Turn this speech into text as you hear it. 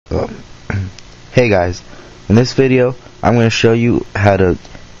Hey guys, in this video I'm going to show you how to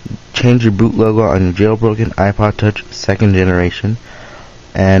change your boot logo on your jailbroken iPod Touch 2nd generation,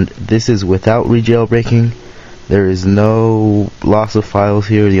 and this is without re-jailbreaking. There is no loss of files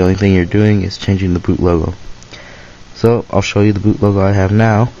here. The only thing you're doing is changing the boot logo. So I'll show you the boot logo I have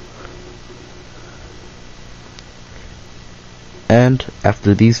now, and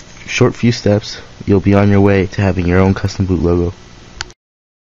after these short few steps you'll be on your way to having your own custom boot logo.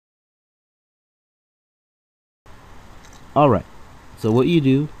 Alright, so what you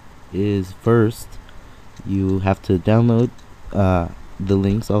do is first you have to download the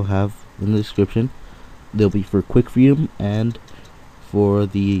links I'll have in the description. They'll be for quickfreedom and for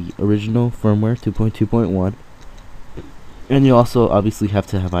the original firmware 2.2.1, and you also obviously have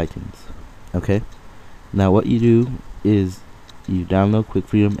to have iTunes. Okay, now what you do is you download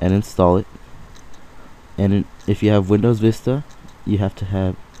quickfreedom and install it, and if you have Windows Vista you have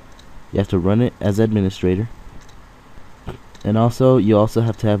to run it as administrator. And also, you also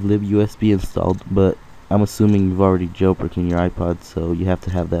have to have libUSB installed, but I'm assuming you've already jailbroken your iPod, so you have to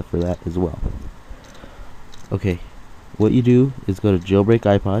have that for that as well. Okay, what you do is go to jailbreak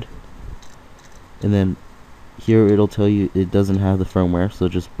iPod, and then here it'll tell you it doesn't have the firmware, so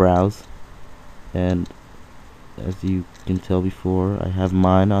just browse. And as you can tell before, I have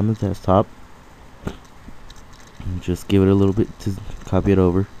mine on the desktop. And just give it a little bit to copy it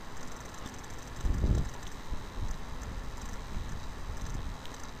over.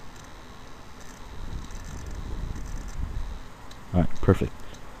 Alright, perfect.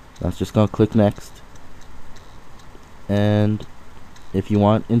 That's just gonna click next. And if you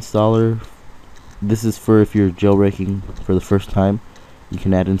want installer, this is for if you're jailbreaking for the first time. You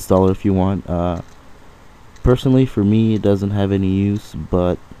can add installer if you want. Personally, for me, it doesn't have any use,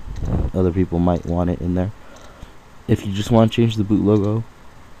 but other people might want it in there. If you just want to change the boot logo,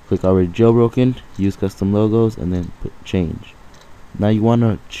 click already jailbroken, use custom logos, and then put change. Now you want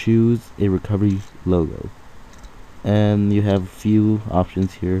to choose a recovery logo, and you have a few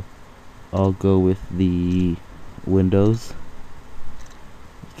options here. I'll go with the Windows.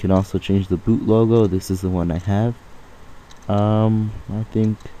 You can also change the boot logo. This is the one I have. I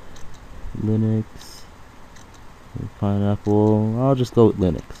think Linux, Pineapple. I'll just go with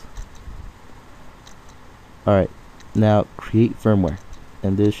Linux. Alright, now create firmware,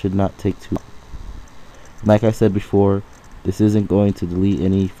 and this should not take too long. Like I said before, this isn't going to delete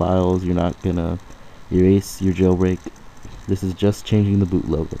any files. You're not gonna erase your jailbreak. This is just changing the boot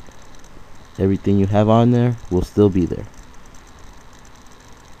logo. Everything you have on there will still be there.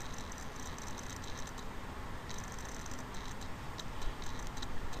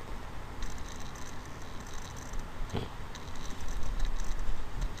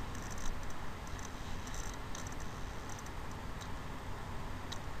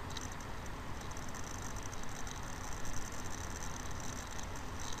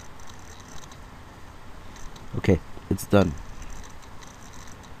 Okay, it's done.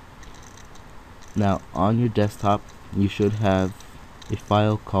 Now on your desktop you should have a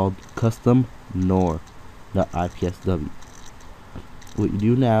file called custom.nor.ipsw. What you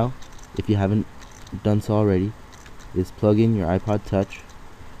do now, if you haven't done so already, is plug in your iPod Touch.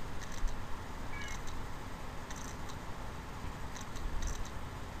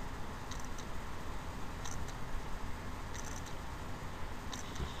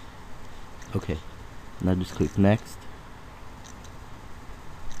 Okay, now just click next.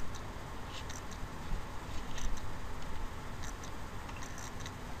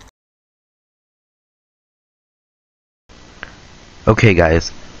 Okay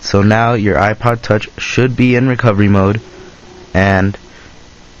guys, so now your iPod Touch should be in recovery mode, and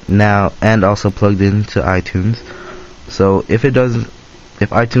also plugged into iTunes. So if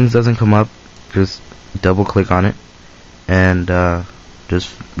iTunes doesn't come up, just double click on it and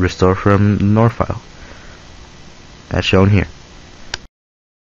just restore from the NOR file as shown here.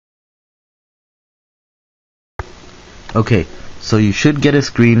 Okay, so you should get a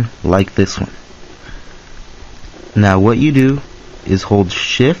screen like this one. Now what you do is hold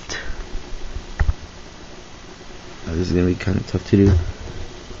shift. This is going to be kind of tough to do.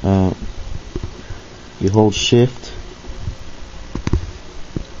 You hold shift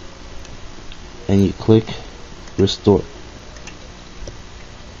and you click restore,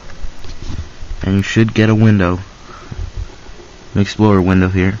 and you should get a window, an Explorer window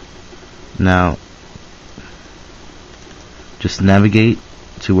here. Now just navigate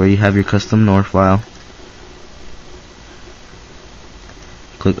to where you have your custom NOR file,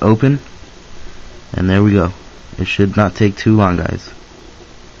 click open, and there we go. It should not take too long, guys.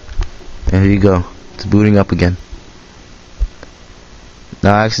 There you go. It's booting up again.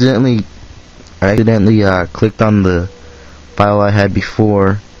 Now I accidentally clicked on the file I had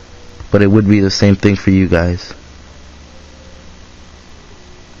before, but it would be the same thing for you guys.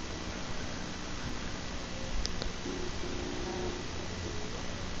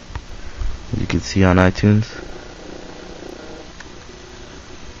 You can see on iTunes.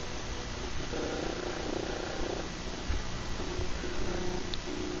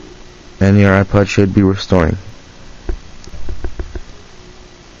 And your iPod should be restoring.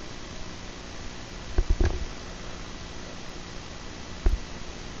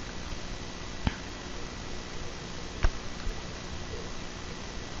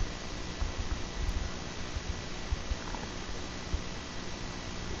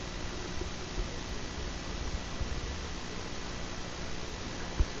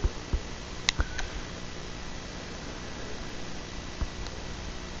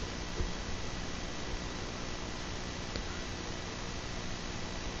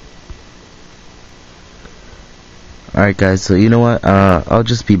 Alright guys, so you know what, I'll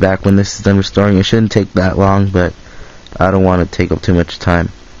just be back when this is done restoring. It shouldn't take that long, but I don't want to take up too much time.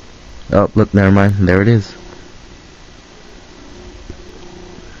 Oh, look, never mind, there it is.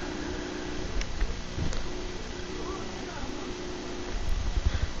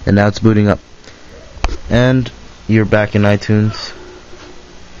 And now it's booting up. And you're back in iTunes.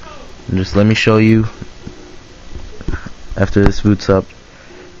 And just let me show you, after this boots up,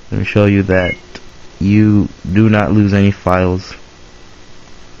 let me show you that you do not lose any files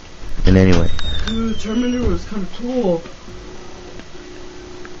in any way. Dude, Terminator was kind of cool.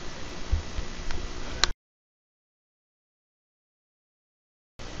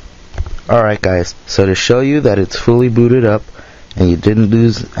 Alright guys, so to show you that it's fully booted up and I didn't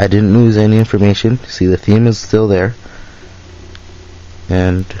lose any information. See, the theme is still there.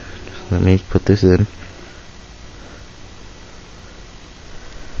 And let me put this in.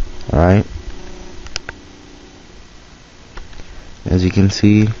 Alright. As you can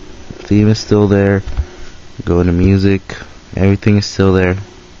see, the theme is still there. Go into music, everything is still there.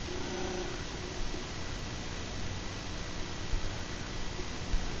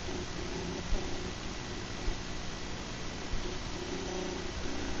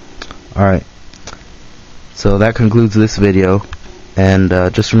 Alright, so that concludes this video, and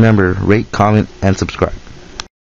just remember, rate, comment, and subscribe.